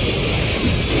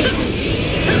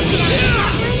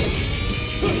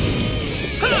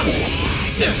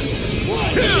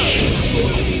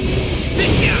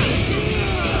 This guy!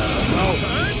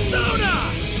 Persona!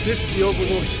 Is this the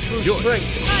Overlord's true strength?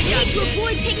 I need to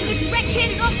avoid taking its wrecked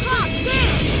hand at all costs!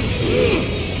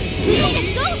 Way to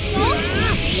go, Skull!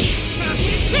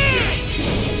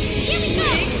 Here we go!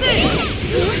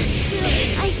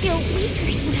 I feel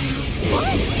weaker somehow.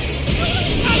 What?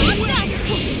 Locked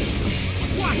us!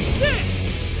 Watch this!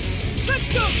 Let's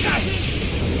go, Captain!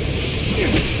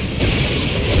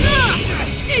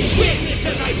 It's witness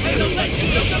as I pay the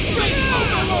legends of the great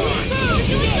Overlord!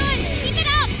 You're doing good! Keep it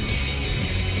up!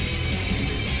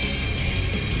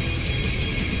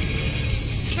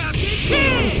 Captain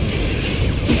King!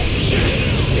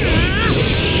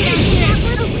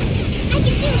 I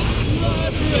can do it!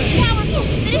 Powerful,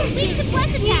 but it's weak to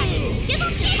bless attacks! Give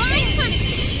them divine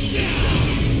punishment!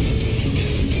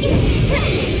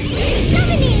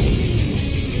 Summoning!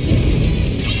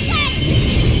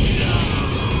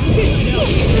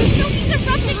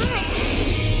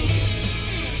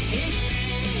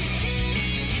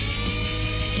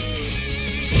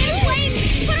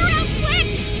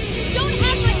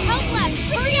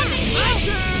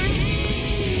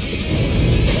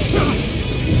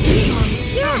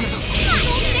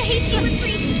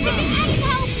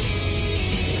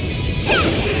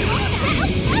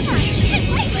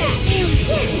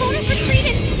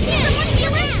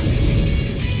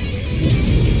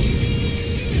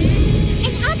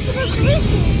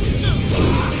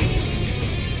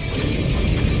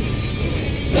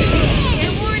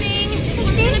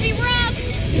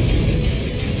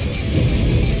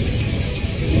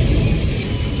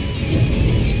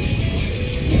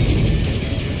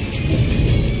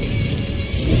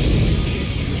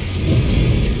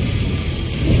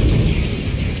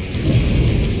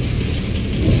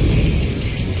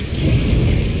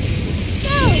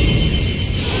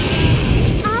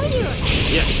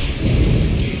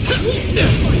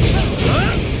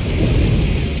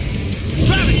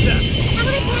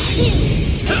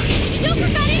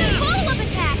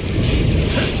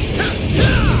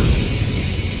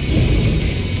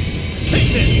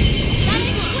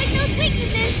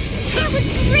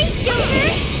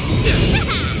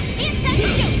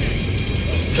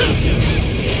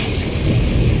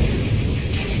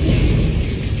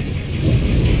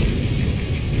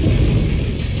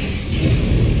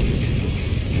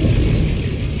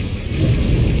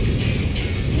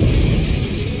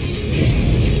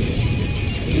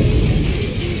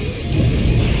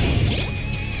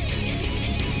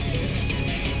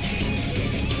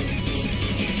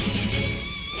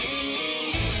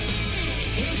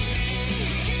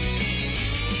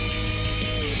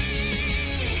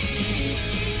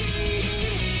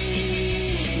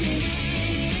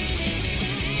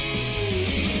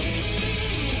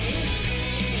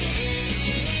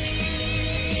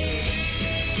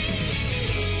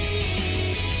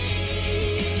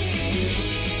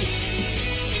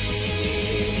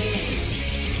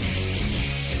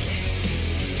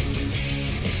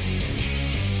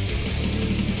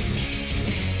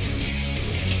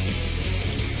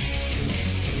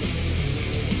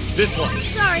 This one.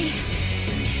 Sorry.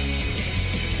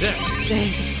 There.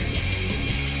 Thanks.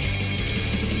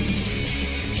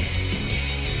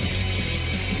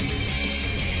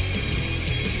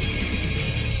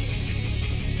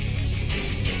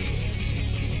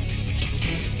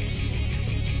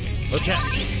 Okay.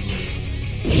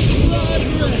 Blood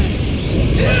red.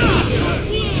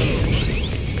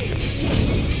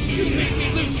 You make me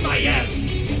lose my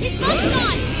ends. His boat's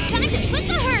gone. Time to put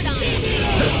the hurt on.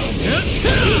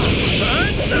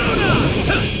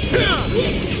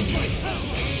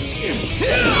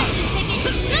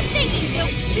 Good thinking, Joe.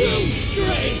 You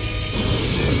straight.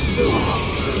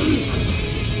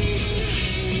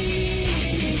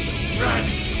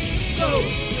 Rats.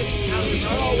 Those with talent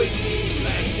are always being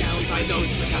dragged down by those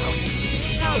without.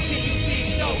 How can you be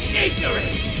so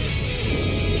ignorant?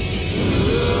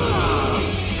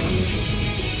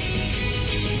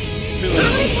 You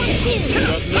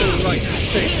have no right to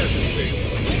say such a thing.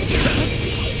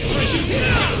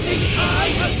 I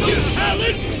have no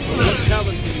talent! No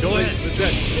talent can go ahead.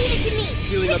 Possess. Leave it to me.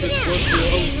 Stealing Put others' it work out. for your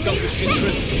own selfish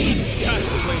interests. Cast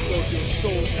away both your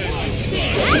soul and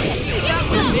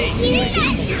Eat it.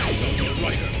 your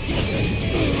writer.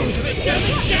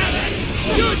 Damn it!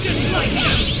 You're just like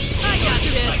him! I got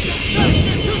this!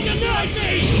 You denied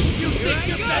me! You think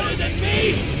you're better than me?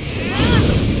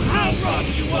 How wrong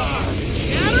you are!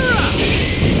 Get her up!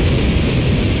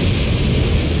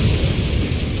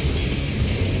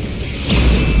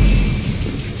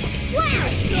 Wow.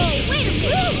 Wait a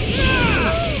minute.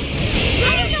 I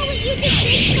don't know what you just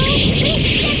did, Smoke. It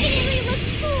definitely looks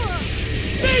cool.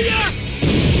 See ya!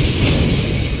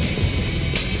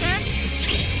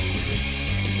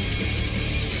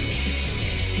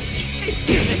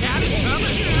 They had it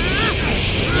coming!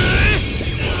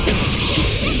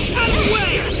 Out of the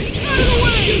way! Out of the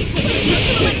way!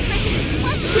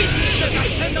 Witness as I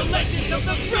pen the legends of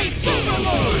the great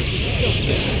Overlord!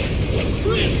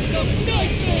 Prince of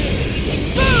Nightmares!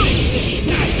 Boom!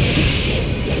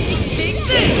 Take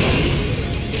this!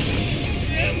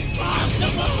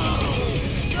 Impossible!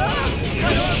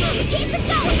 My armor! Keep it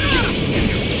going.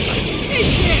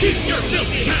 Keep your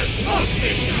filthy hands off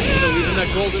me! So even that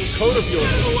golden coat of yours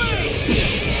is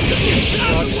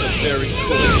That's very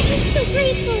cool. I'm so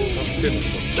grateful.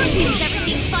 Beautiful. Seems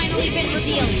everything's finally been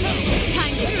revealed.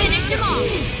 Time to finish him off.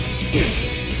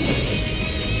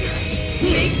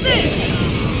 Take this!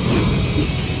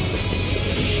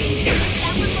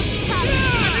 That one looks tough.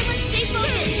 Everyone stay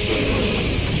focused.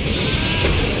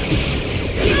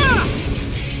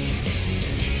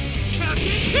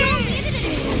 Don't leave it.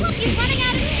 Look, he's running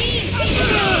out of steam.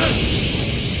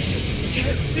 This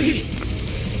can't be!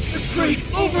 The great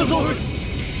Overlord!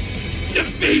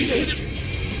 Defeated!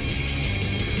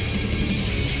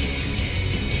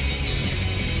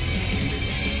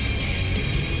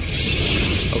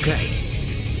 Okay.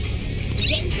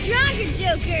 Getting stronger,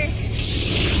 Joker.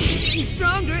 Getting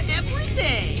stronger every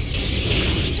day.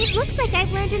 It looks like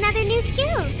I've learned another new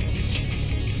skill.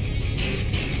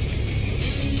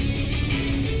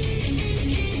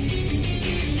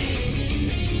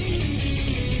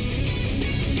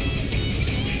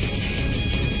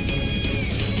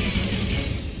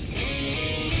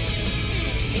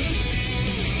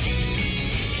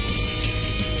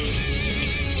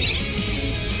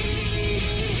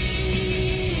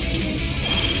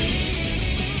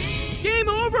 Game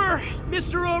over,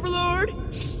 Mr. Overlord.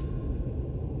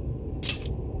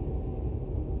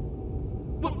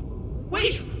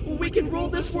 Wait! We can rule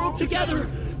this world together!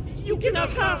 You can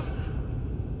have half!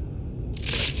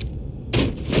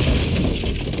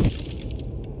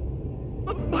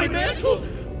 My mantle!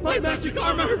 My magic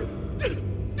armor!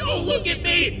 Don't look at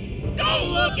me! Don't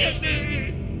look at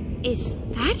me! Is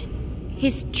that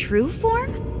his true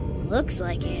form? Looks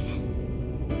like it.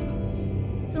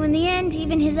 So in the end,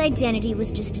 even his identity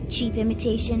was just a cheap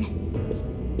imitation.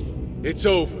 It's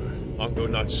over, Ango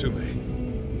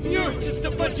Natsume. You're just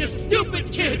a bunch of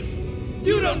stupid kids!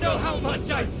 You don't know how much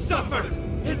I've suffered!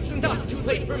 It's not too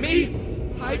late for me!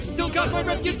 I've still got my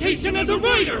reputation as a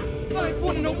writer! I've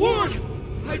won an award!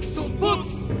 I've sold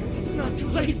books! It's not too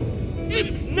late!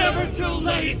 It's never too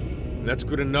late! And that's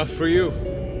good enough for you?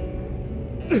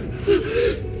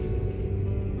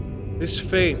 This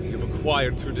fame you've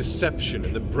acquired through deception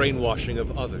and the brainwashing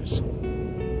of others.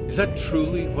 Is that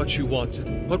truly what you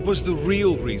wanted? What was the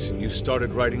real reason you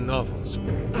started writing novels?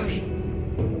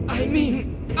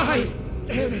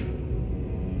 Damn it!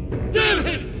 Damn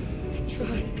it! I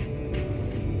tried.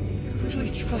 I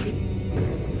really tried.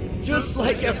 Just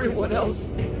like everyone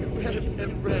else, I read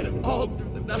and read all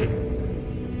through the night.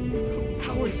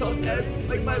 Hours on end,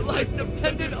 like my life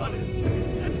depended on it.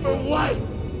 And for what?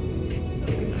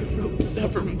 Nothing I've was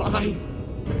ever mine.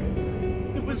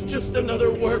 It was just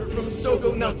another work from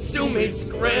Sogo Natsume's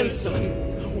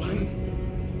grandson. No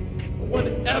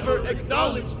one ever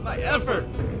acknowledged my effort.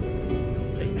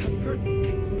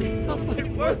 Not my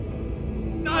work.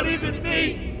 Not even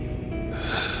me.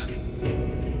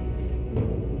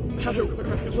 No matter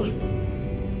where I look,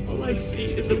 all I see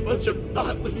is a bunch of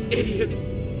thoughtless idiots.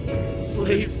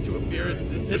 Slaves to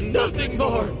appearances and nothing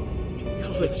more.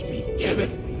 Acknowledge me, damn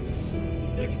it.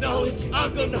 Acknowledge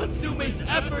Ango Natsume's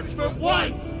efforts for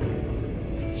once.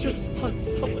 I just want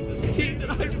someone to see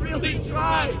that I really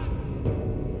tried.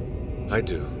 I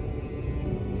do.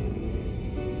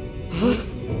 Huh?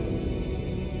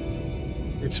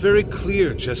 It's very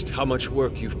clear just how much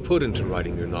work you've put into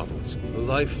writing your novels. A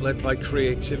life led by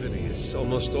creativity is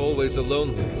almost always a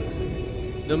lonely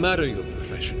one, no matter your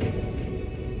profession.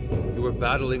 You were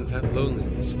battling that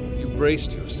loneliness. You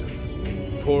braced yourself,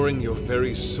 pouring your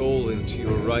very soul into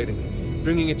your writing,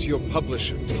 bringing it to your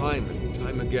publisher time and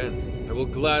time again. I will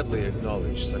gladly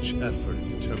acknowledge such effort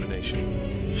and determination.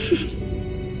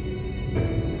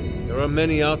 There are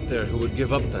many out there who would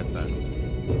give up that battle.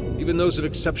 Even those of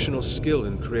exceptional skill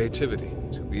and creativity.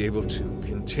 To be able to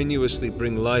continuously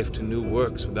bring life to new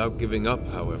works without giving up,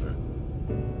 however,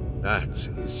 that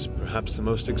is perhaps the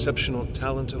most exceptional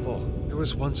talent of all. There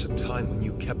was once a time when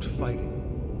you kept fighting.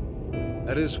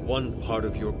 That is one part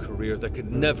of your career that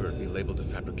could never be labeled a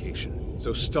fabrication.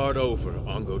 So start over,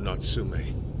 Ango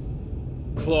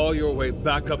Natsume. Claw your way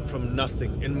back up from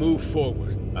nothing and move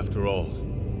forward. After all,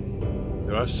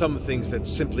 there are some things that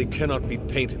simply cannot be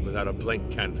painted without a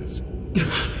blank canvas.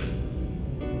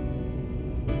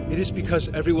 It is because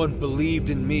everyone believed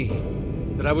in me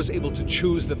that I was able to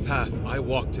choose the path I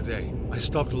walk today. I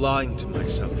stopped lying to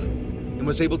myself and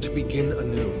was able to begin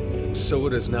anew. And so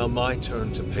it is now my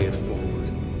turn to pay it forward.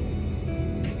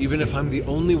 Even if I'm the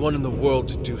only one in the world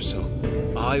to do so,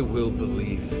 I will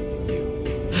believe in you.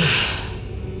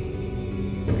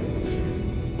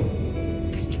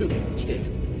 Stupid kid.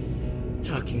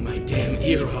 Talking my damn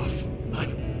ear off, but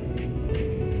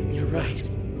you're right.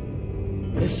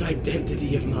 This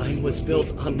identity of mine was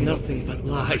built on nothing but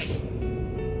lies.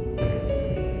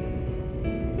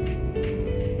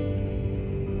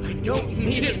 I don't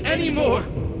need it anymore!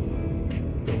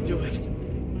 I'll do it.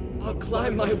 I'll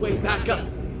climb my way back up.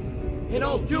 And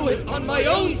I'll do it on my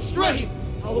own strength!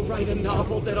 I'll write a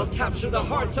novel that'll capture the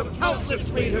hearts of countless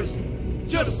readers,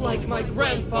 just like my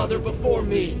grandfather before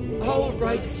me. I'll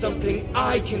write something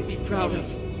I can be proud of.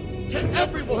 To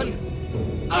everyone!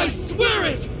 I swear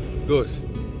it! Good.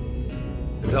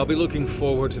 And I'll be looking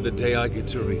forward to the day I get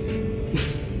to read it.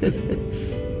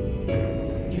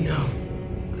 You know,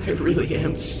 I really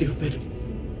am stupid.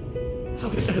 How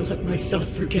did I let myself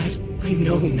forget? I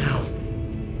know now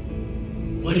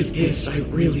what it is I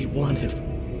really wanted.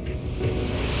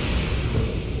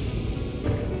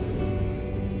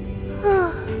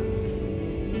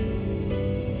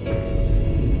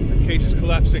 The cage is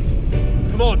collapsing.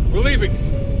 Come on, we're leaving!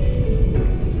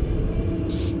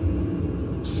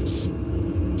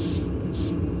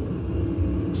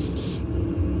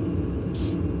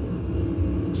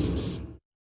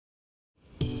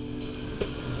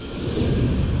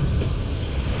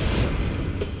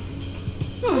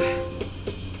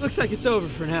 Looks like it's over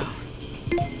for now.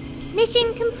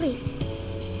 Mission complete.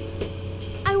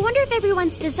 I wonder if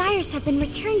everyone's desires have been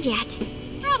returned yet.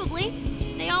 Probably.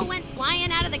 They all went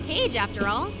flying out of the cage after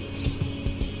all.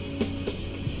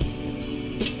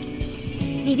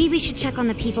 Maybe we should check on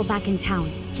the people back in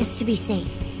town, just to be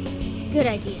safe. Good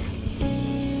idea.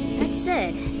 That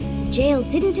said, the jail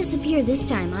didn't disappear this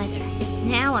time either.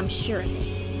 Now I'm sure of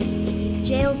it.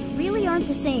 Jails really aren't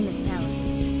the same as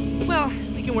palaces. Well,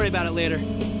 we can worry about it later.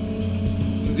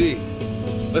 Indeed.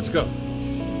 Let's go.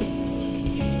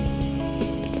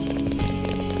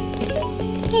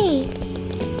 Hey.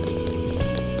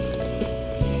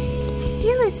 I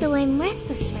feel as though I'm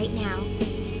restless right now.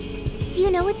 Do you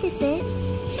know what this is?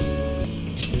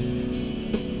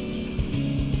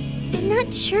 I'm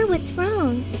not sure what's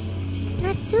wrong.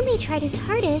 Natsume tried his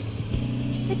hardest,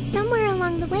 but somewhere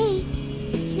along the way,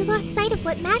 he lost sight of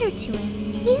what mattered to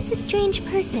him. He is a strange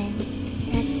person,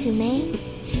 Natsume.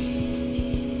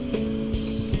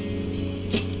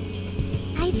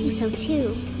 I think so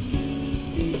too.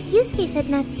 Yusuke said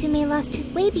Natsume lost his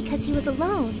way because he was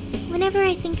alone. Whenever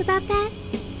I think about that,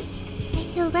 I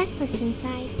feel restless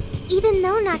inside. Even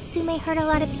though Natsume hurt a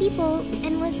lot of people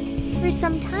and was, for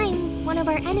some time, one of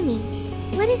our enemies.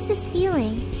 What is this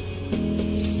feeling?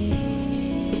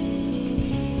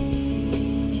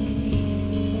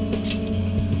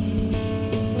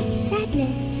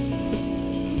 Sadness.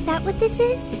 Is that what this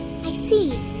is? I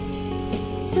see.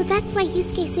 So that's why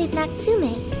Yusuke saved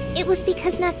Natsume. It was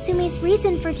because Natsume's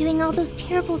reason for doing all those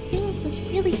terrible things was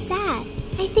really sad.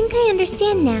 I think I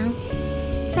understand now.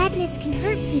 Sadness can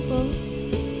hurt people,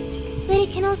 but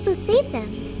it can also save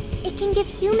them. It can give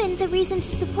humans a reason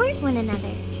to support one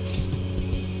another.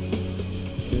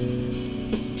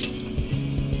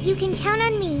 You can count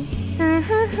on me.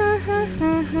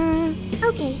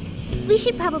 Okay, we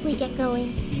should probably get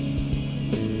going.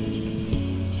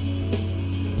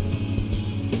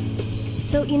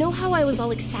 So, you know how I was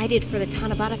all excited for the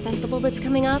Tanabata festival that's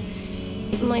coming up?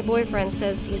 My boyfriend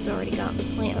says he's already got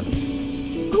plans.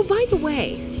 Oh, by the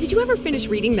way, did you ever finish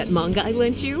reading that manga I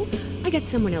lent you? I got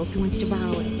someone else who wants to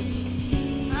borrow it.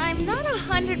 I'm not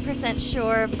 100%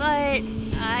 sure, but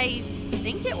I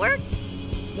think it worked.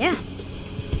 Yeah.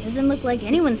 Doesn't look like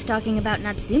anyone's talking about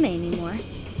Natsume anymore.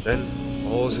 Then,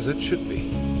 all's as it should be.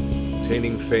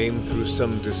 Attaining fame through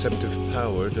some deceptive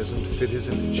power doesn't fit his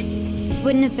image. This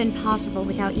wouldn't have been possible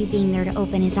without you being there to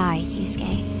open his eyes,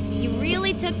 Yusuke. You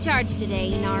really took charge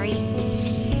today, Inari.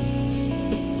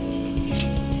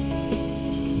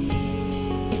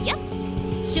 Yep.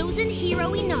 Chosen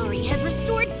hero Inari has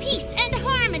restored peace and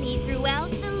harmony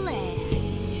throughout the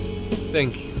land.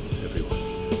 Thank you, everyone.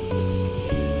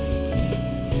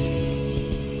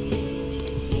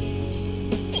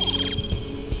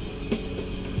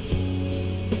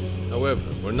 However,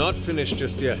 we're not finished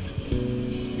just yet.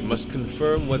 We must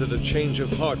confirm whether the change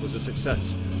of heart was a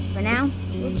success. For now,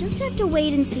 we'll just have to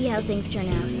wait and see how things turn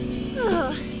out.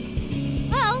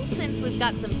 Well, since we've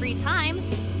got some free time,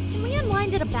 can we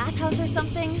unwind at a bathhouse or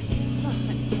something?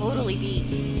 I'm totally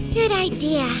beat. Good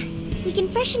idea. We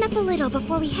can freshen up a little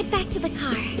before we head back to the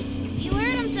car. You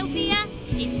heard him, Sophia.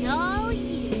 It's all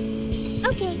you.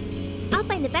 Okay, I'll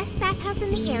find the best bathhouse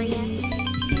in the area.